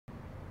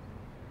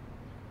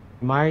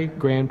My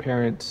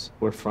grandparents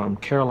were from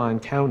Caroline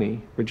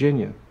County,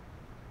 Virginia.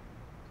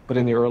 But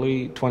in the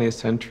early 20th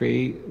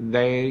century,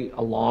 they,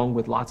 along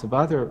with lots of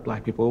other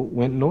Black people,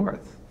 went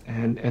north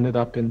and ended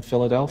up in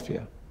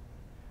Philadelphia.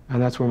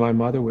 And that's where my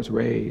mother was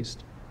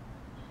raised.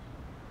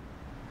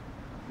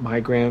 My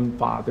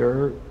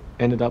grandfather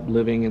ended up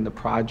living in the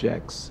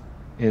projects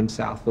in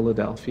South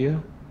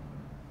Philadelphia.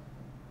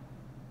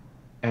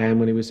 And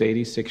when he was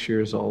 86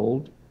 years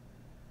old,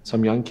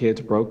 some young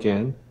kids broke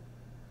in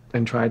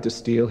and tried to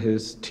steal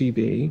his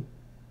TV.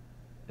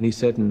 And he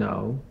said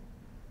no.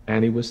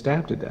 And he was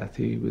stabbed to death.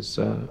 He was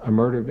a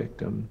murder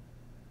victim.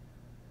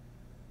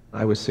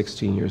 I was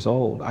 16 years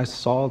old. I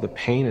saw the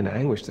pain and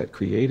anguish that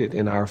created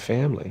in our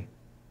family.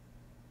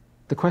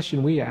 The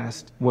question we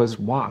asked was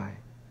why?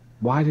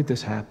 Why did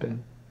this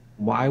happen?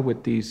 Why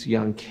would these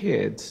young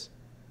kids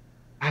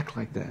act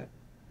like that?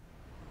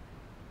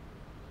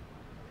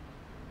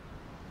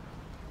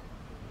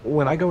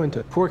 When I go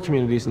into poor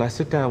communities and I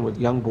sit down with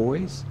young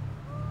boys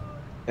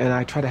and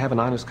I try to have an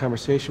honest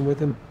conversation with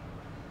them,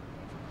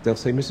 they'll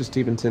say, Mr.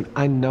 Stevenson,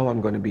 I know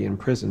I'm going to be in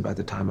prison by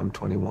the time I'm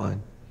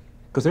 21.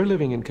 Because they're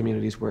living in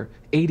communities where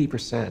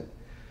 80%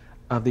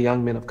 of the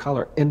young men of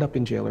color end up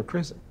in jail or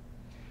prison.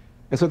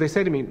 And so they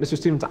say to me, Mr.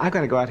 Stevenson, I've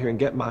got to go out here and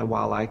get mine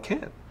while I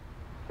can.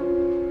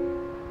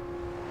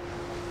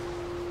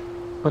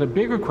 But a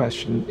bigger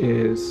question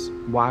is,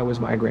 why was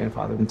my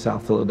grandfather in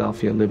South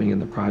Philadelphia living in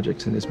the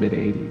projects in his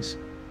mid-80s?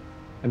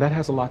 And that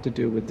has a lot to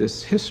do with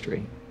this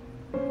history.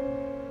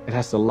 It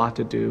has a lot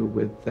to do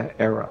with the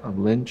era of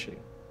lynching.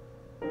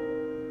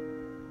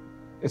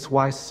 It's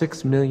why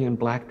 6 million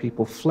Black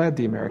people fled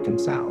the American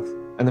South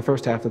in the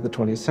first half of the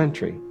 20th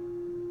century.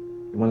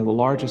 One of the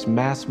largest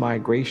mass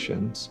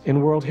migrations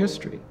in world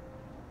history.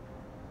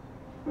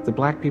 The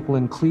Black people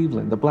in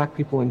Cleveland, the Black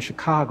people in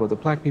Chicago, the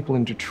Black people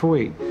in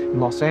Detroit, in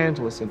Los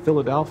Angeles, in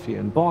Philadelphia,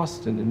 in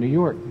Boston, in New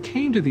York,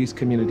 came to these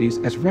communities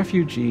as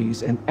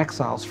refugees and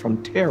exiles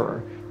from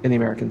terror in the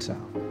American South.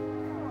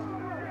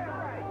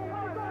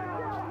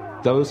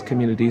 Those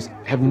communities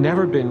have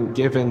never been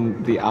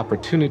given the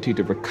opportunity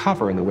to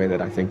recover in the way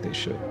that I think they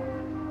should.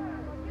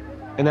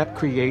 And that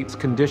creates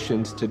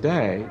conditions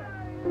today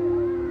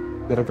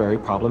that are very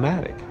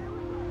problematic.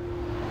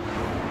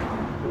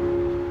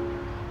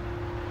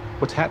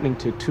 What's happening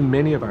to too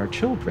many of our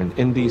children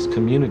in these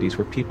communities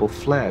where people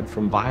fled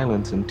from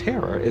violence and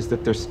terror is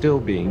that they're still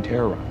being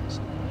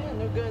terrorized. Yeah,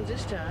 no guns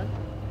this time.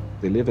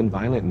 They live in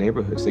violent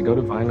neighborhoods, they go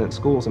to violent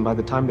schools, and by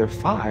the time they're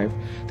 5,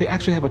 they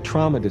actually have a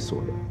trauma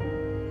disorder.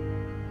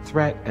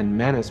 Threat and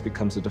menace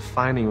becomes a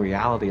defining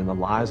reality in the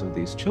lives of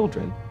these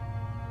children.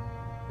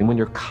 And when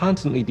you're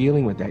constantly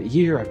dealing with that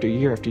year after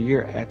year after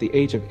year, at the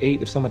age of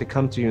 8, if somebody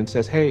comes to you and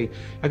says, hey,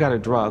 I got a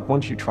drug, why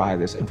don't you try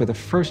this? And for the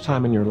first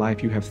time in your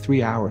life, you have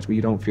 3 hours where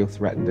you don't feel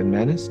threatened and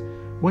menaced.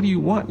 What do you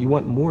want? You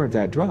want more of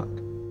that drug.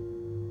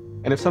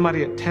 And if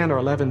somebody at 10 or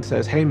 11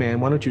 says, hey man,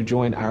 why don't you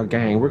join our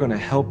gang? We're gonna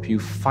help you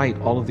fight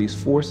all of these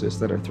forces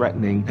that are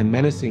threatening and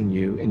menacing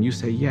you. And you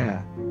say,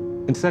 yeah.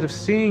 Instead of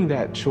seeing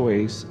that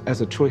choice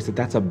as a choice that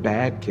that's a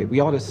bad kid, we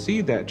ought to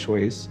see that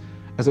choice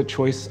as a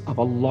choice of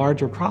a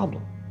larger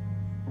problem.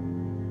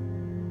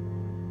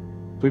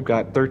 We've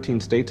got 13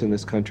 states in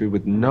this country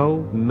with no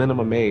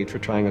minimum age for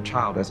trying a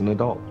child as an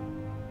adult.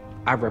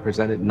 I've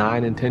represented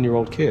 9 and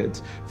 10-year-old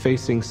kids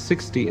facing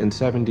 60 and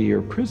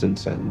 70-year prison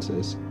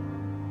sentences.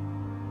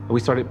 We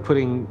started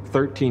putting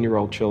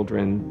 13-year-old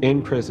children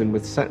in prison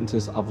with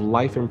sentences of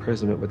life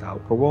imprisonment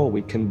without parole.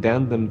 We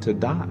condemned them to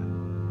die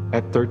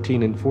at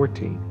 13 and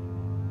 14.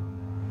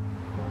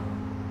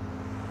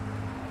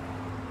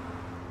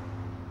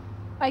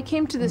 I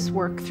came to this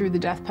work through the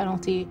death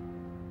penalty,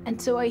 and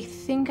so I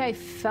think I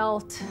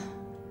felt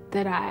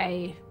that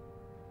I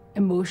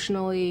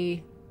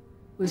emotionally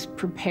was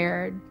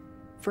prepared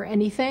for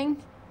anything.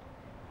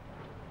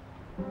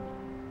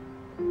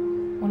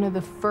 One of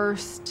the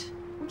first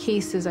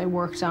cases I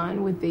worked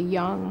on with the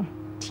young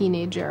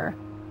teenager,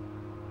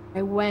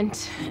 I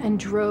went and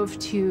drove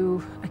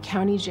to a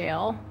county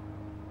jail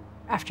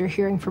after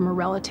hearing from a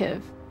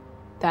relative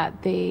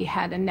that they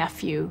had a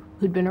nephew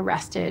who'd been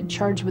arrested,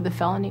 charged with a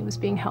felony, was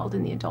being held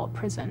in the adult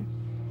prison.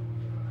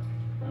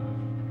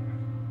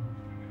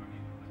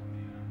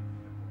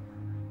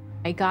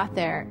 I got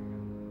there,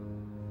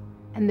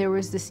 and there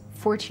was this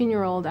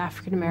 14-year-old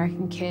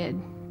African-American kid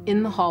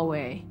in the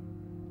hallway,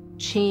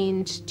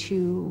 chained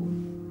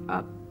to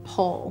a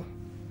pole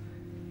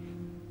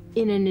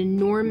in an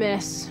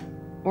enormous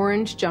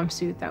orange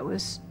jumpsuit that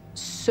was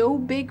so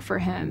big for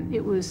him,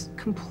 it was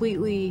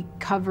completely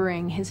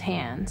covering his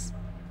hands.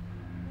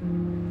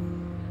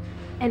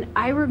 And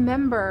I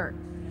remember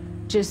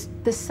just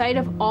the sight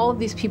of all of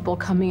these people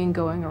coming and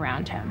going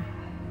around him,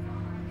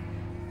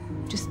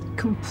 just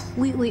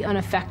completely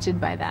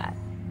unaffected by that.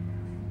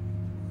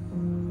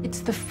 It's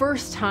the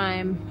first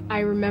time I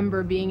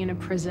remember being in a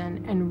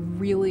prison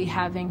and really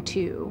having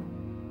to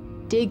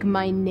dig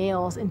my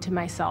nails into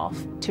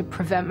myself to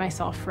prevent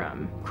myself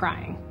from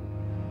crying.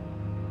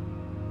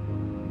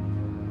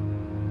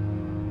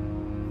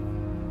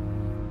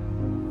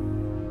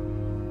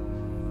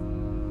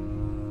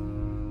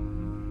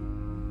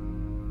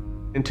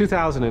 In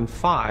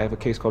 2005, a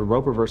case called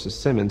Roper versus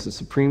Simmons, the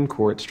Supreme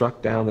Court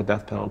struck down the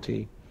death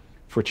penalty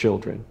for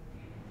children.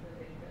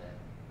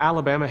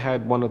 Alabama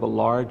had one of the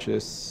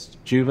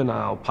largest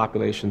juvenile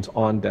populations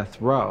on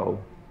death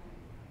row,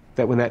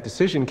 that when that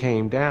decision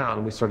came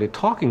down, we started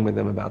talking with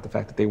them about the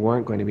fact that they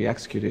weren't going to be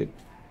executed.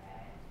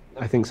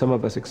 I think some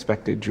of us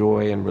expected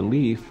joy and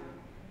relief,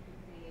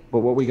 but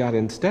what we got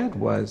instead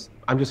was,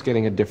 I'm just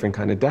getting a different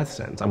kind of death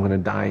sentence. I'm going to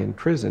die in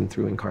prison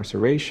through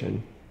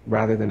incarceration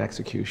rather than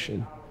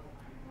execution.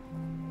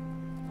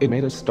 It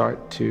made us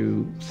start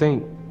to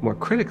think more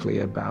critically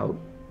about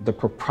the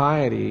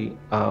propriety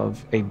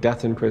of a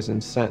death in prison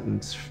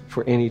sentence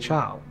for any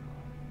child.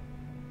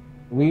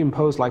 We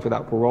impose life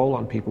without parole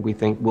on people we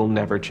think will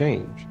never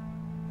change,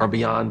 are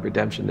beyond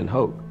redemption and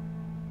hope.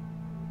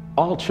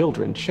 All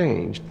children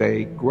change,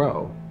 they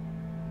grow.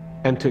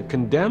 And to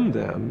condemn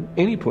them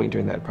any point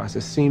during that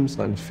process seems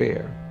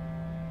unfair.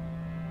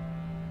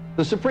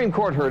 The Supreme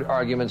Court heard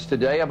arguments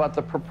today about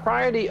the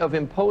propriety of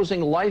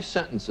imposing life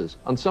sentences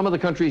on some of the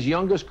country's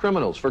youngest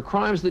criminals for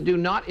crimes that do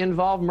not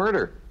involve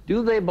murder.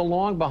 Do they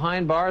belong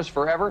behind bars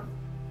forever,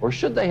 or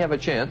should they have a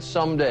chance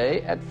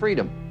someday at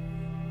freedom?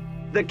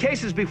 The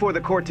cases before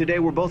the court today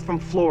were both from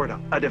Florida,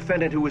 a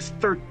defendant who was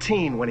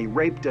 13 when he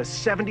raped a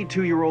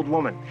 72-year-old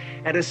woman,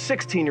 and a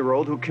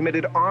 16-year-old who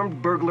committed armed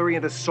burglary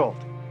and assault.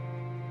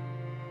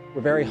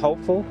 We're very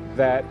hopeful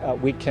that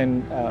we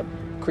can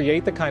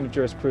create the kind of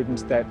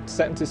jurisprudence that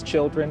sentences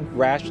children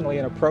rationally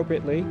and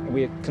appropriately.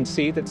 We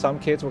concede that some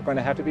kids were going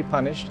to have to be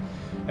punished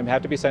and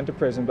have to be sent to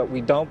prison, but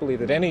we don't believe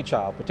that any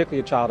child, particularly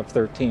a child of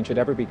 13, should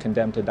ever be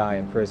condemned to die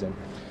in prison.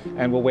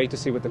 And we'll wait to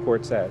see what the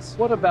court says.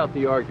 What about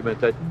the argument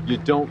that you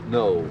don't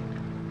know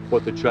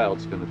what the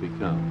child's going to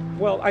become?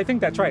 Well, I think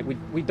that's right.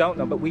 We don't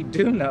know, but we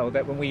do know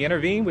that when we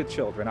intervene with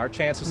children, our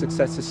chance of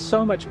success is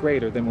so much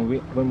greater than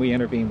when we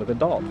intervene with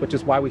adults, which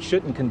is why we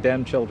shouldn't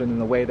condemn children in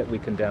the way that we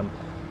condemn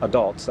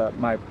adults.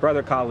 My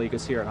brother colleague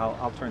is here, and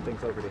I'll turn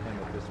things over to him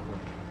at this point.